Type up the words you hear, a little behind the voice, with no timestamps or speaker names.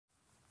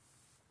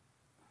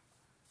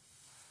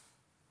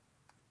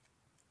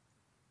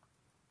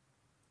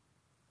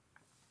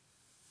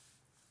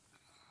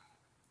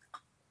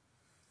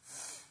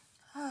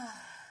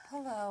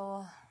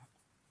Hello,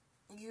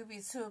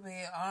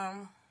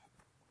 UB2B.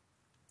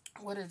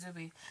 What did it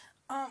be?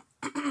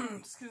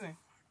 Excuse me.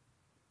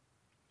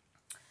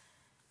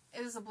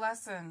 It is a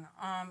blessing.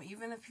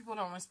 Even if people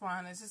don't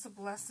respond, it's just a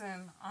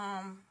blessing.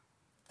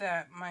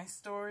 That my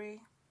stories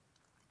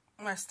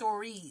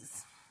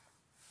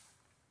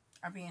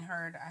are being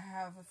heard. I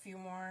have a few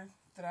more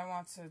that I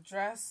want to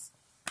address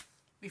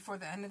before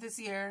the end of this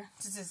year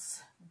to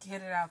just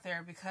get it out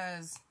there,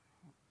 because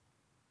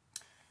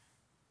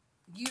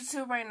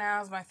YouTube right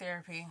now is my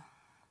therapy,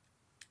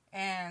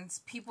 and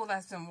people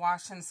that's been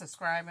watching and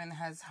subscribing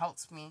has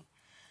helped me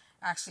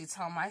actually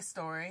tell my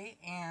story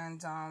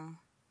and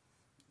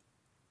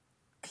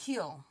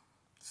heal.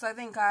 So I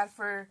thank God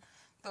for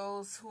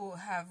those who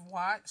have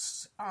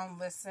watched,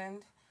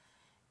 listened,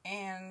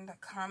 and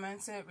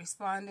commented,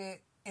 responded,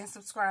 and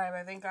subscribed.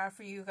 I thank God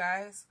for you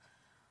guys.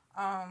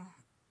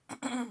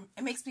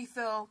 It makes me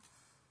feel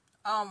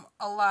a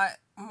lot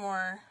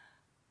more,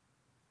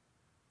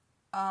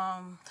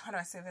 how do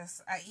I say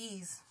this, at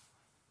ease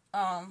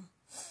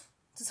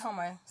to tell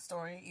my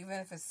story, even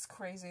if it's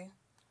crazy.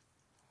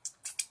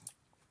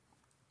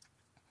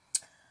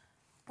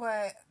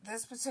 But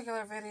this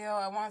particular video,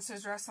 I want to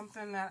address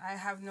something that I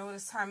have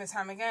noticed time and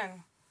time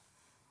again.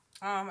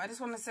 I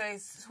just want to say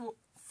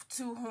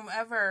to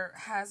whomever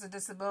has a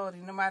disability,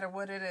 no matter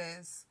what it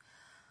is,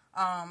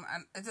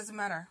 it doesn't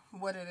matter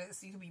what it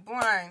is. You could be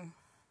blind,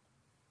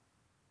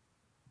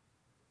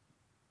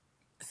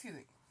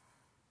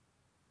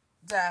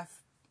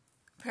 deaf,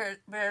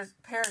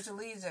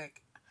 paraplegic,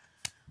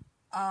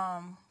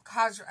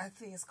 I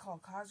think it's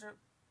called quadriplegic.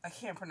 I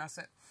can't pronounce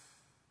it.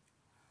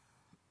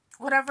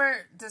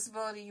 Whatever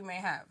disability you may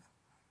have,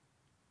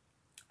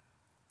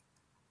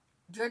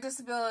 your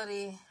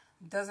disability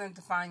doesn't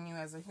define you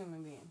as a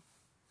human being.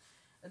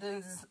 It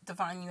doesn't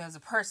define you as a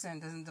person.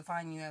 It doesn't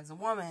define you as a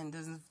woman. It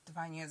doesn't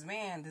define you as a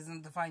man. It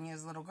doesn't define you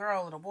as a little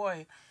girl, little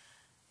boy.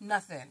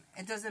 Nothing.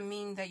 It doesn't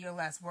mean that you're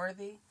less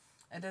worthy.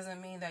 It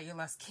doesn't mean that you're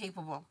less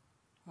capable.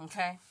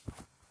 Okay?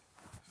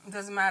 It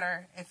doesn't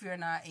matter if you're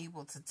not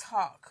able to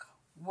talk,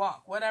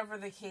 walk, whatever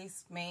the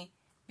case may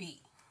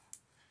be.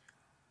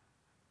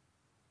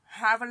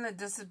 Having a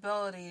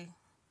disability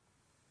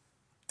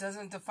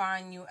doesn't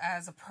define you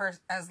as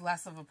as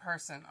less of a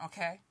person,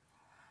 okay?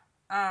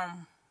 I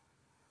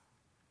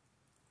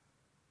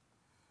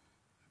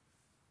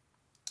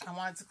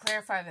wanted to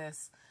clarify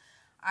this.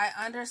 I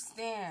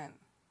understand,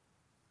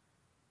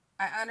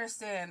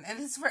 and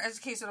this is for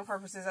educational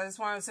purposes. I just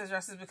wanted to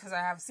address this because I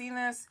have seen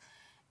this,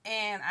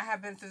 and I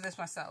have been through this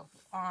myself.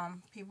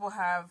 People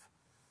have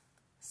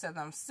said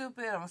that I'm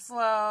stupid, I'm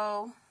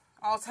slow,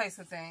 all types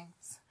of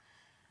things.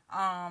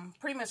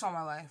 Pretty much all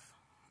my life.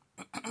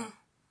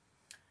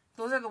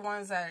 Those are the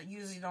ones that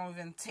usually don't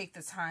even take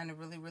the time to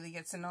really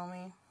get to know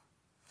me.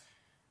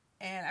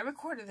 And I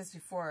recorded this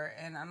before,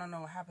 and I don't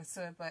know what happens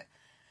to it, but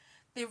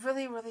they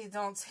really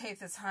don't take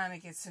the time to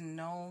get to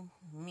know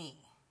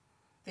me.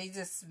 They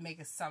just make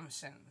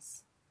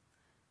assumptions.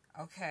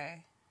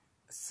 Okay?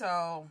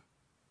 So,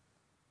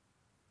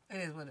 it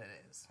is what it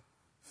is.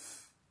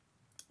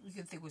 You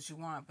can think what you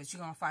want, but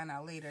you're going to find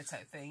out later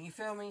type thing. You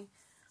feel me?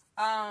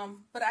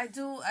 But I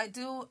do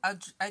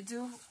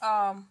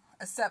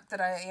accept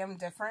that I am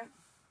different,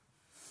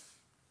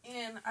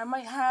 and I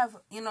might have,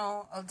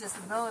 a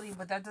disability,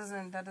 but that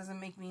doesn't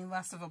make me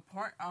less of an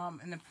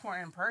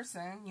important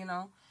person,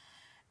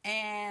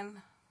 and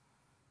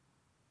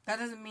that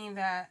doesn't mean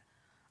that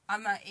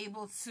I'm not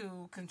able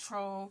to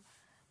control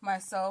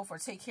myself or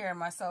take care of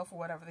myself or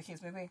whatever the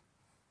case may be.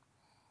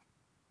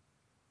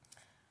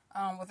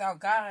 Without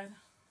God,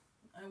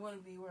 I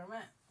wouldn't be where I'm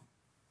at.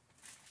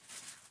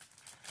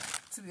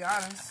 To be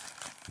honest,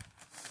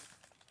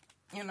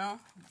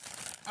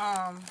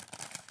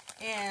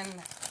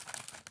 and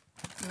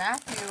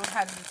Matthew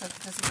had a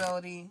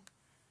disability.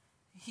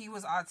 He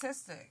was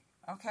autistic,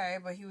 okay,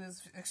 but he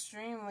was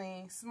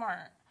extremely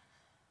smart.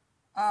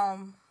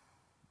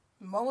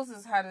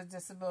 Moses had a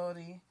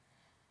disability.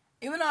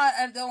 Even though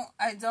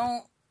I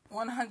don't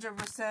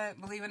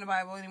 100% believe in the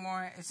Bible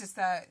anymore, it's just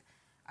that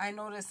I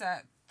noticed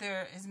that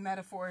there is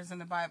metaphors in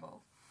the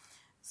Bible.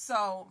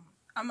 So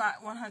I'm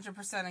not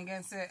 100%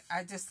 against it.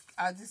 I just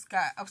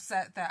got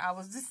upset that I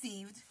was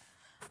deceived.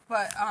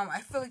 But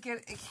I feel like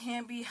it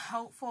can be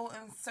helpful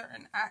in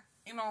certain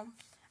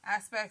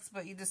aspects,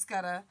 but you just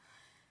gotta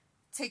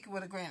take it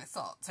with a grain of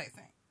salt type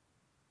thing.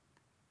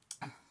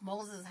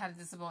 Moses had a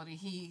disability.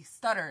 He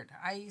stuttered.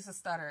 I used to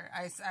stutter.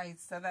 I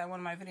said that in one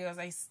of my videos.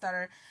 I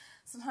stutter.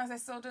 Sometimes I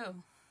still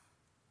do.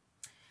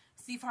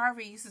 Steve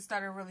Harvey used to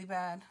stutter really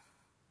bad.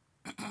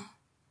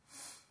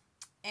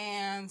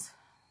 And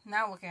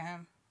now look at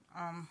him.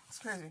 It's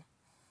crazy.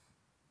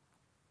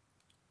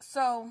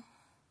 So,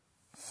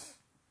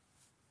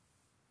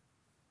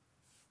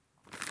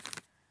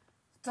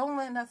 don't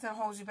let nothing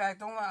hold you back.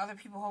 Don't let other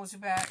people hold you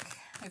back.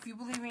 If you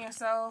believe in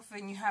yourself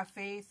and you have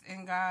faith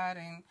in God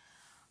and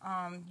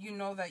you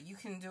know that you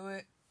can do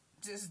it,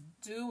 just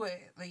do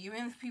it. Like,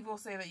 even if people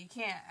say that you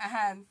can't. I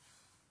had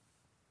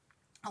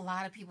a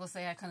lot of people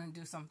say I couldn't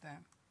do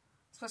something.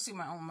 especially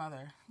my own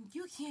mother.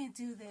 You can't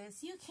do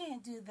this. You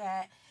can't do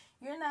that.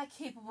 You're not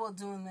capable of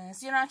doing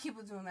this. You're not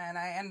capable of doing that. And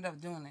I ended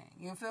up doing it.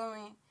 You feel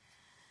me?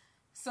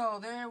 So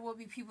there will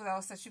be people that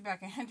will set you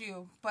back and hinder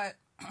you. But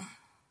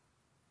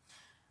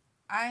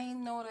I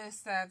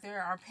noticed that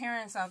there are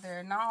parents out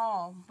there, not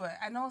all, but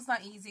I know it's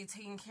not easy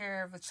taking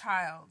care of a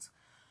child.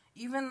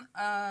 Even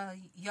a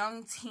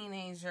young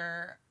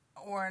teenager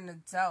or an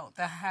adult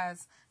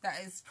that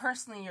is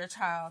personally your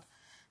child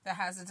that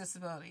has a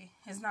disability.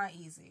 It's not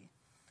easy.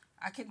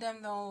 I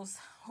condemn those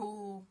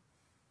who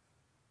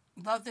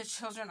love their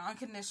children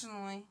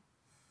unconditionally,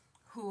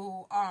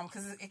 who,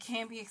 because it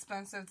can be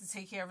expensive to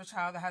take care of a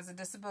child that has a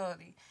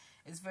disability.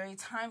 It's very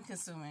time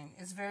consuming.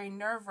 It's very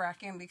nerve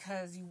wracking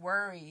because you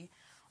worry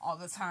all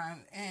the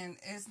time, and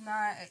it's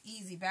not an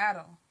easy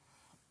battle.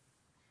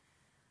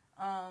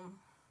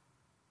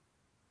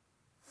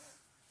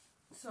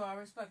 So I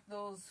respect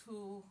those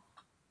who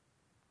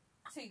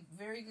take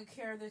very good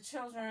care of their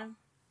children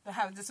that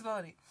have a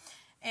disability.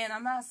 And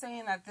I'm not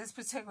saying that this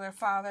particular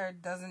father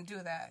doesn't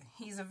do that.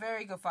 He's a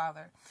very good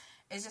father.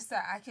 It's just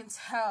that I can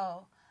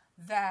tell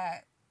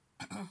that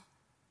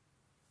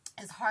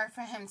it's hard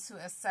for him to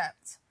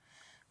accept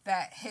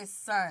that his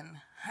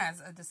son has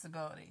a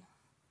disability.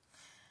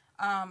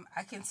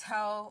 I can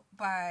tell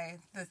by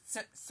the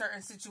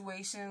certain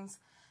situations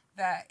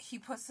that he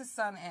puts his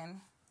son in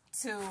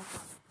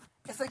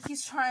it's like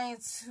he's trying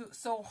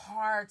so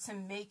hard to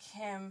make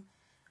him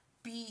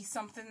be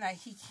something that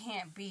he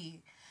can't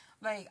be.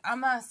 Like, I'm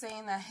not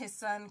saying that his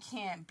son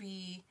can't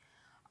be,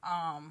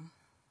 I'm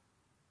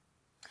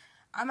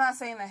not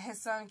saying that his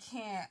son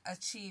can't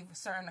achieve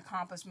certain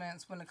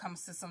accomplishments when it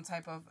comes to some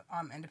type of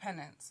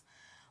independence.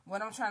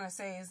 What I'm trying to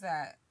say is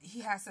that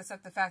he has to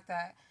accept the fact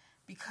that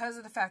because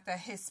of the fact that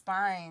his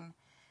spine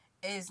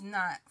is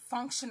not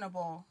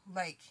functionable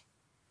like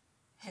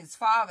his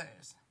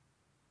father's,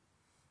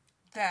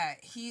 that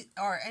he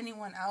or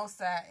anyone else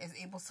that is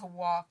able to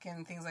walk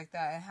and things like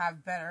that and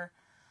have better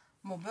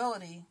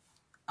mobility,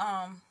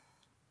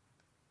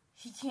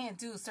 he can't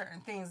do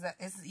certain things.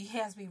 He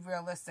has to be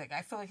realistic.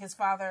 I feel like his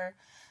father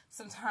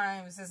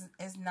sometimes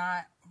is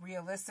not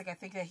realistic. I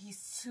think that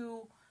he's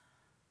too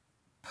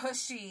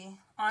pushy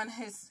on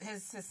his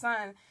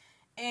son,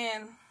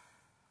 and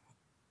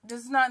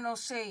there's not no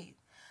shade,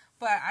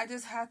 but I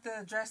just have to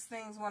address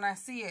things when I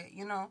see it,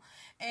 you know.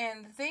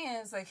 And the thing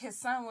is, like, his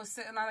son was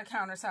sitting on a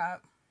countertop,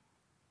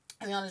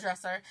 on the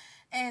dresser,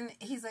 and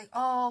he's like,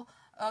 oh,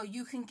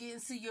 you can get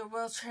into your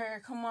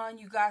wheelchair, come on,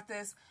 you got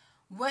this.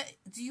 What,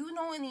 do you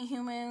know any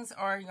humans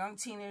or young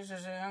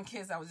teenagers or young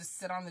kids that would just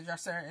sit on the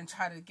dresser and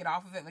try to get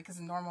off of it like it's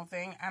a normal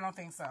thing? I don't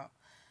think so.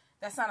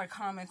 That's not a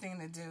common thing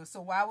to do.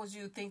 So why would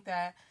you think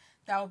that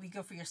would be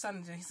good for your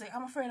son to do? He's like,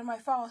 I'm afraid I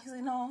might fall. He's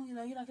like, no, you're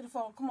not going to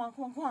fall. Come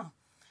on.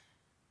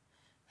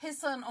 His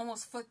son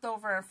almost flipped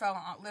over and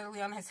fell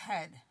literally on his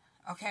head,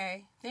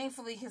 okay?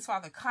 Thankfully, his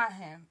father caught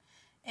him,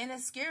 and it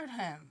scared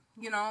him,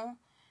 you know?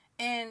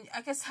 And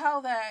I could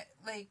tell that,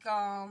 like,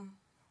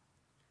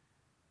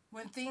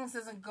 when things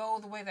doesn't go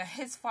the way that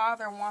his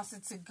father wants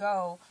it to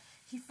go,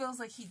 he feels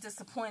like he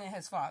disappointed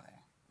his father.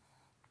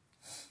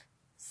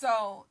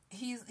 So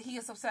he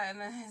gets upset,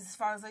 and then his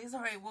father's like, it's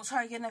all right, we'll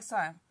try again next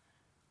time.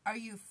 Are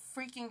you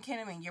freaking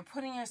kidding me? You're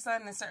putting your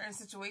son in certain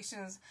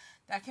situations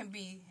that can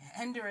be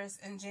hindrance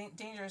and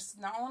dangerous,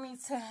 not only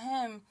to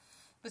him,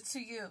 but to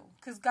you.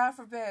 Because God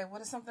forbid,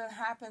 what if something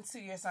happened to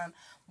your son?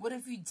 What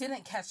if you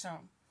didn't catch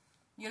him?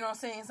 You know what I'm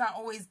saying? It's not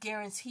always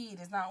guaranteed.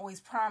 It's not always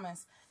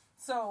promised.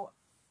 So,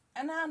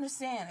 and I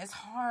understand, it's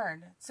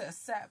hard to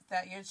accept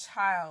that your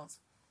child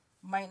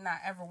might not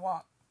ever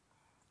walk.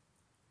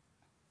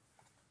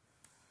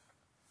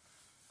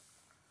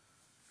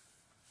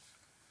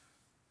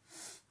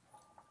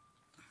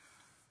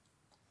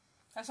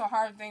 That's a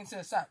hard thing to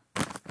accept.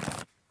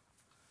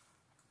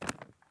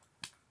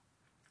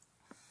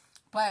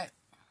 But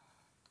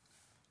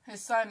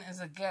his son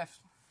is a gift.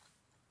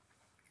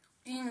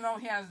 Even though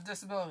he has a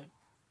disability.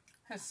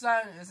 His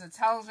son is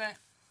intelligent.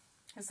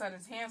 His son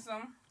is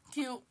handsome,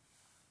 cute.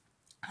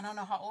 I don't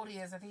know how old he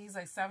is. I think he's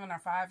like 7 or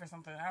 5 or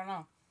something. I don't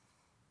know.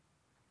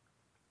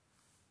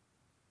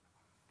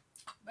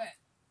 But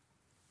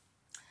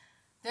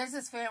there's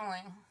this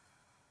family.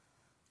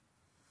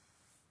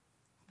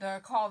 They're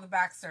called the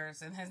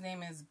Baxters, and his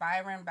name is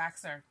Byron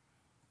Baxter.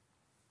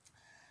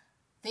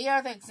 They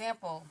are the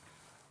example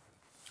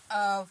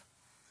of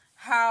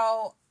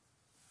how,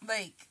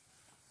 like,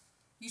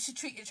 you should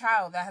treat your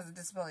child that has a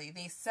disability.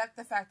 They accept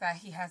the fact that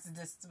he has a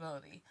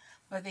disability,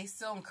 but they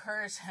still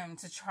encourage him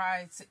to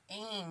try to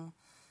aim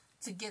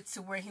to get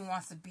to where he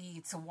wants to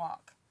be to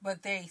walk.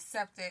 But they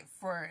accept it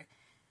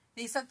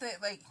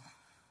like,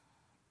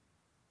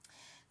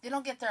 they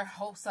don't get their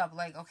hopes up,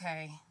 like,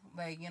 okay,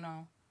 like, you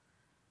know,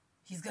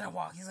 he's gonna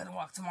walk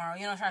tomorrow.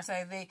 You know what I'm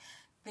trying to say?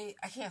 They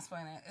I can't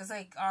explain it. It's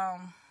like,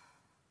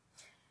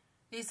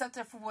 they accept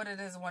it for what it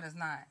is and what it's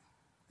not.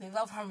 They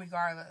love him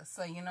regardless.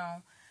 So, you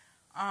know,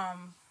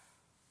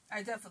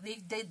 they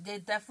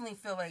definitely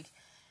feel like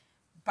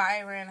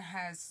Byron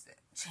has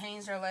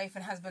changed their life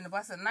and has been a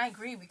blessing. And I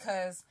agree,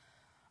 because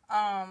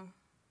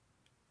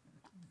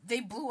they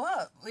blew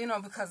up,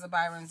 because of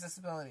Byron's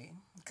disability.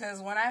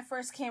 Because when I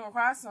first came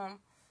across him,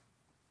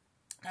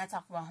 I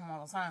talk about him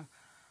all the time.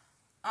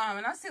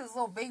 And I see this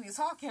little baby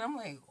talking. I'm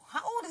like,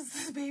 how old is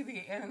this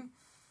baby? And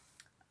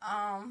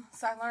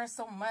so I learned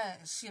so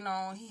much.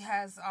 He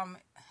has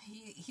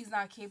he's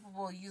not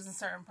capable of using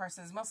certain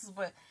person's muscles,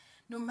 but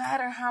no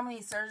matter how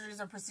many surgeries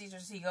or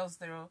procedures he goes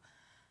through,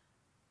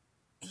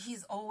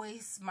 he's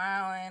always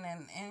smiling,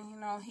 and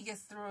he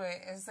gets through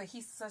it. It's like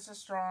he's such a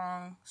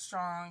strong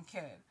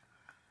kid.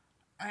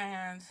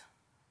 And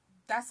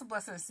that's a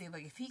blessing to see.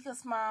 Like, if he can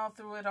smile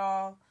through it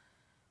all,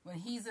 when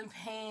he's in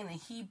pain and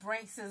he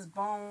breaks his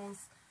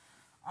bones,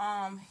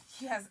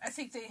 he has, I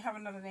think they have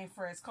another name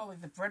for it. It's called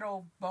like the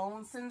brittle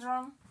bone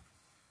syndrome.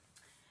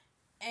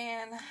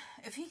 And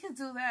if he could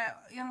do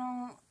that,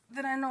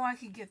 then I know I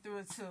could get through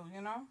it too,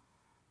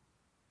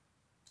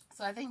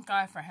 So I thank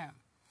God for him.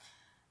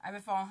 I've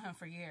been following him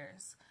for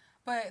years.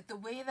 But the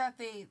way that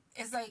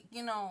it's like,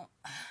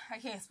 I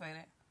can't explain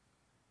it.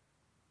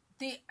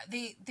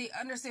 They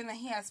understand that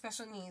he has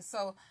special needs.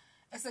 So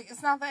it's like,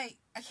 it's not like,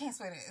 I can't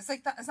explain it. It's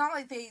like, it's not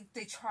like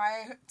they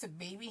try to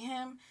baby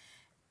him.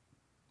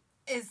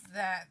 It's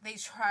that they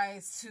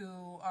try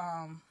to,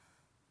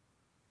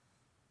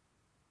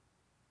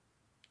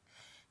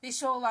 they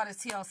show a lot of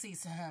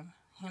TLC to him,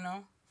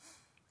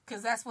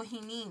 because that's what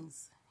he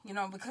needs,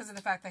 because of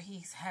the fact that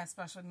he has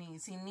special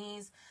needs. He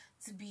needs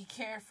to be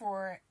cared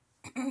for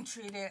and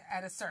treated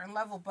at a certain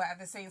level, but at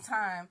the same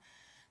time,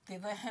 they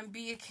let him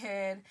be a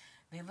kid.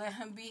 They let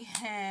him be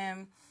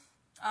him.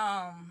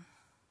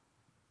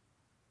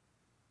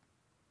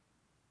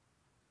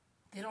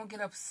 They don't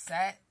get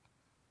upset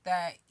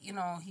that, he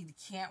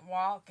can't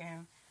walk,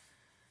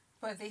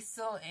 but they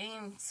still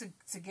aim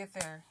to get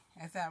there,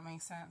 if that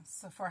makes sense.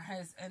 So for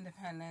his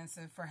independence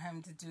and for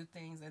him to do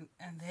things in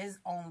his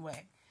own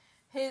way.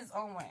 His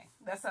own way.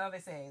 That's how they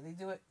say it. They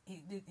do it.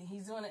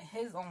 He's doing it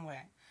his own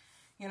way,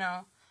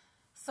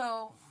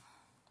 So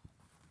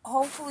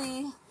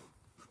hopefully,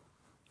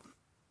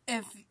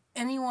 if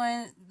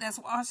anyone that's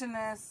watching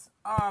this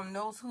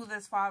knows who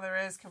this father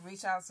is, can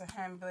reach out to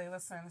him and be like,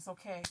 listen, it's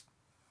okay.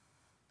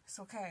 It's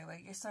okay.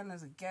 Like, your son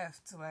is a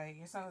gift. Like,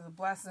 your son is a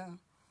blessing.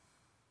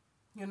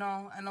 I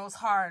know it's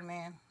hard,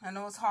 man. I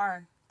know it's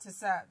hard to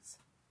accept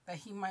that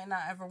he might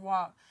not ever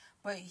walk,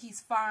 but he's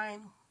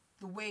fine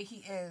the way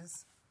he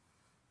is.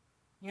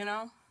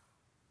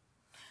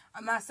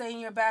 I'm not saying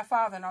you're a bad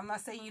father, and I'm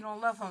not saying you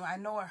don't love him. I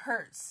know it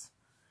hurts,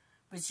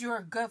 but you're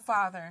a good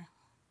father,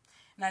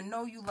 and I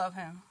know you love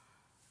him.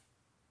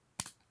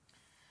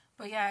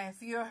 But yeah,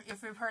 if you're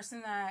a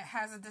person that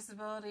has a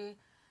disability,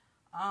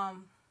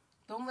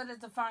 don't let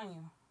it define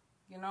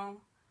you.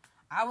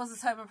 I was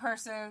the type of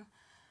person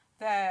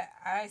that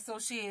I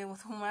associated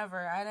with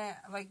whomever. I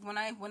didn't like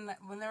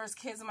when there was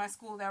kids in my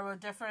school that were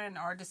different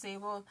or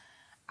disabled.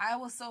 I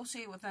would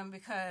associate with them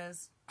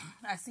because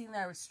I seen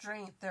their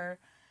restraint, their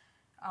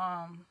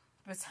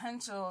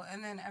potential,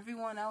 and then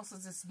everyone else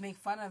would just make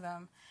fun of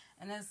them.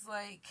 And it's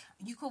like,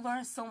 you could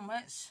learn so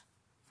much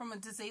from a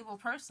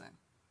disabled person.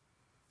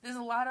 There's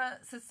a lot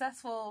of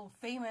successful,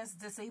 famous,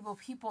 disabled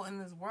people in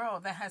this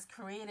world that has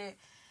created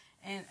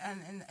and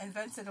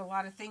invented a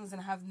lot of things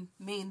and have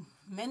made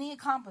many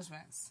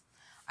accomplishments.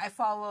 I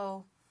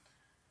follow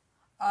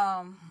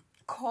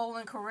Cole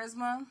and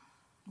Charisma,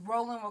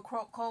 Rolling with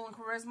Cole and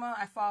Charisma.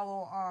 I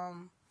follow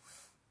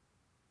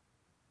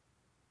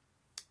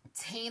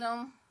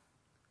Tatum.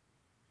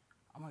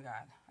 Oh my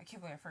God, I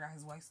can't believe I forgot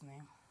his wife's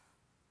name.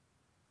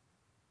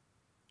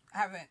 I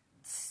haven't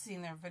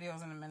seen their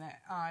videos in a minute.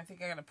 I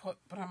think I gotta put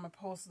on my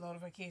post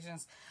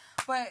notifications.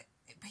 But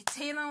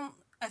Tatum,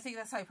 I think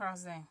that's how you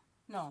pronounce his name.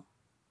 No.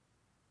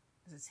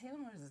 Is it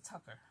Tatum or is it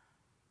Tucker?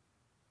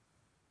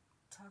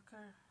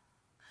 Tucker?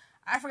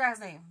 I forgot his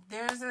name.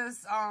 There's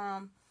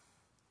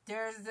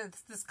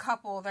this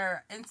couple.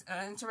 They're an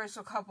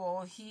interracial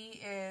couple.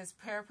 He is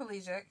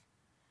paraplegic.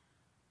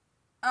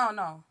 Oh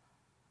no.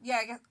 Yeah,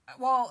 I guess.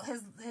 Well,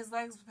 his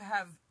legs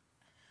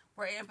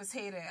were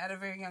amputated at a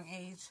very young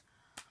age.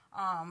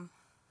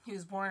 He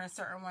was born a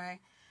certain way,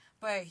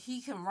 but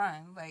he can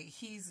run. Like,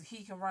 he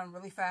can run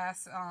really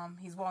fast.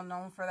 He's well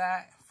known for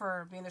that,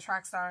 for being a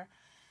track star.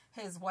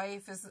 His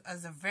wife is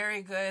a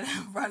very good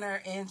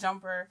runner and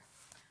jumper.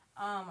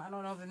 I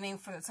don't know the name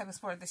for the type of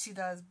sport that she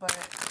does, but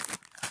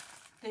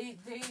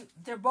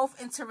they're both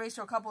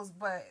interracial couples,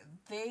 but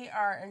they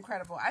are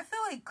incredible. I feel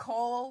like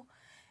Cole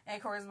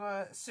and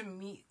Charisma should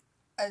meet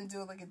and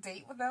do like a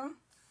date with them.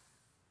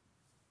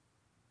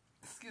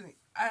 Excuse me.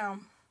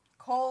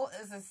 Cole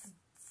is a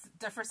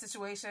different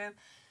situation.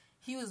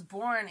 He was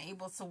born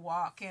able to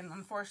walk, and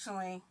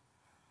unfortunately,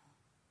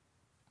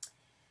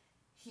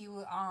 he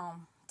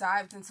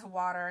dived into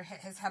water, hit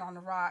his head on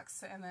the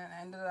rocks, and then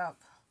ended up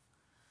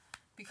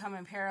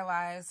becoming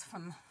paralyzed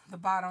from the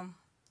bottom,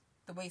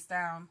 the waist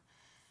down.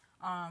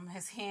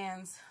 His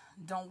hands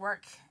don't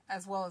work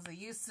as well as they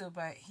used to,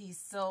 but he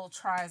still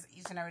tries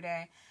each and every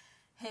day.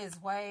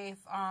 His wife,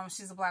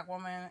 she's a black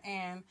woman,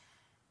 and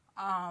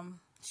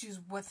she's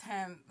with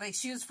him. Like,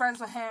 she was friends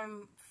with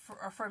him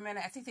for a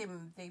minute. I think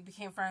they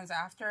became friends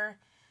after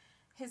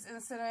his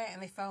incident,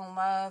 and they fell in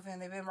love,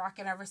 and they've been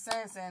rocking ever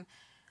since. And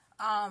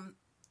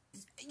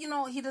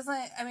he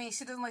doesn't. I mean,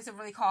 she doesn't like to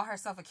really call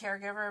herself a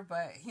caregiver,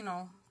 but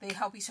they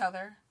help each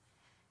other.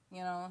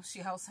 She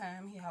helps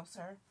him, he helps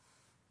her.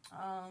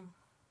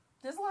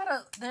 There's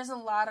a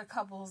lot of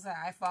couples that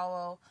I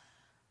follow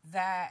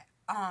that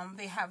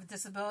they have a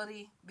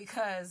disability,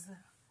 because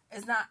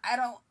it's not.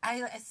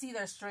 I see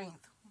their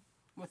strength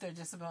with their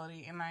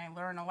disability, and I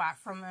learn a lot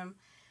from them,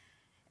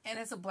 and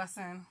it's a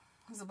blessing.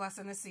 It's a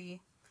blessing to see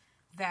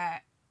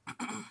that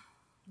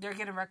they're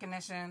getting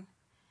recognition,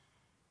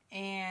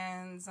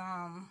 and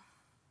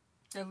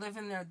they're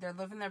living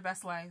their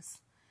best lives.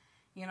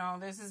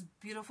 There's this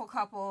beautiful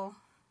couple.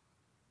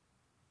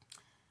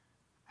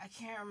 I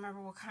can't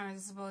remember what kind of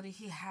disability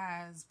he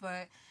has,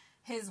 but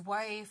his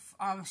wife,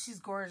 she's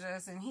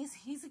gorgeous, and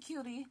he's a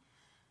cutie.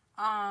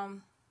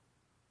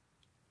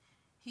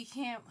 He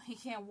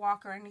can't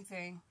walk or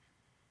anything,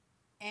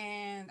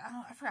 and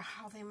I forgot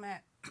how they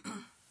met,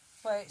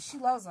 but she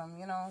loves him.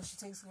 She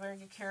takes very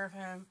good care of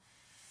him,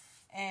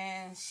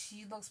 and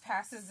she looks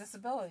past his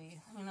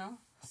disability.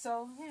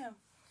 So yeah,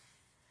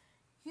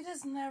 you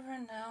just never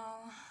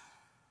know.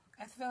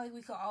 I feel like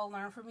we could all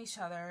learn from each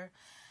other.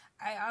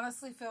 I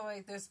honestly feel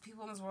like there's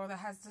people in this world that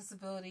has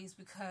disabilities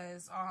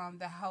because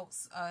that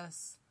helps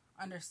us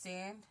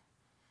understand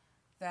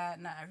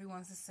that not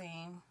everyone's the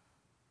same.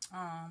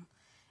 And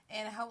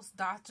it helps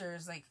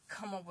doctors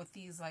come up with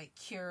these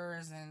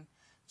cures and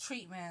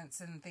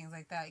treatments and things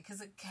like that,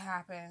 because it can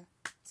happen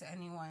to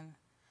anyone.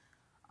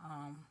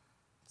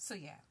 So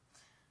yeah.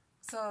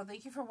 So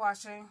thank you for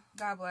watching.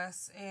 God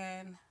bless,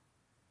 and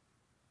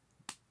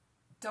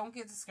don't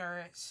get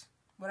discouraged.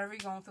 Whatever you're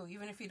going through,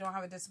 even if you don't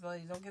have a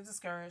disability, don't get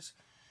discouraged.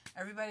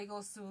 Everybody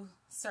goes through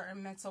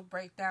certain mental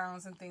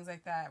breakdowns and things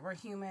like that. We're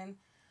human.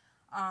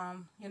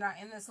 You're not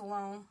in this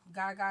alone.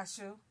 God got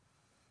you.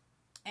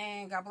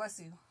 And God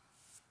bless you.